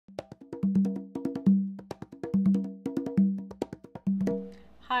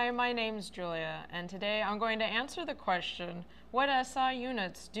Hi, my name's Julia, and today I'm going to answer the question, what SI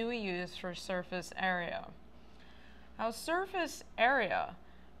units do we use for surface area? Now, surface area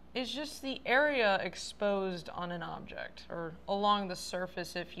is just the area exposed on an object, or along the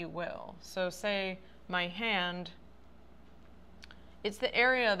surface, if you will. So say my hand, it's the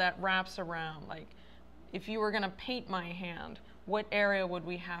area that wraps around. Like, if you were going to paint my hand, what area would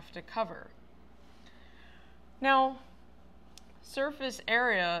we have to cover? Now, surface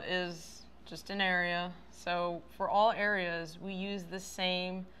area is just an area, so for all areas we use the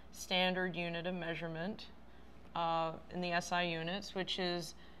same standard unit of measurement in the SI units, which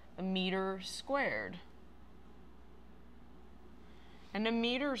is a meter squared. And a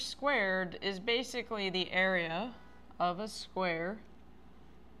meter squared is basically the area of a square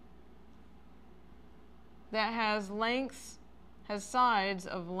that has sides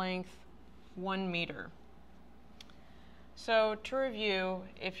of length 1 meter. So to review,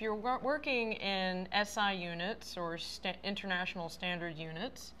 if you're working in SI units or international standard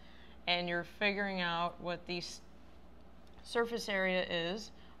units and you're figuring out what the surface area is,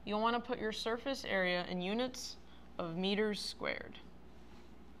 you'll want to put your surface area in units of meters squared.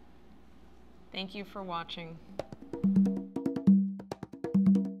 Thank you for watching.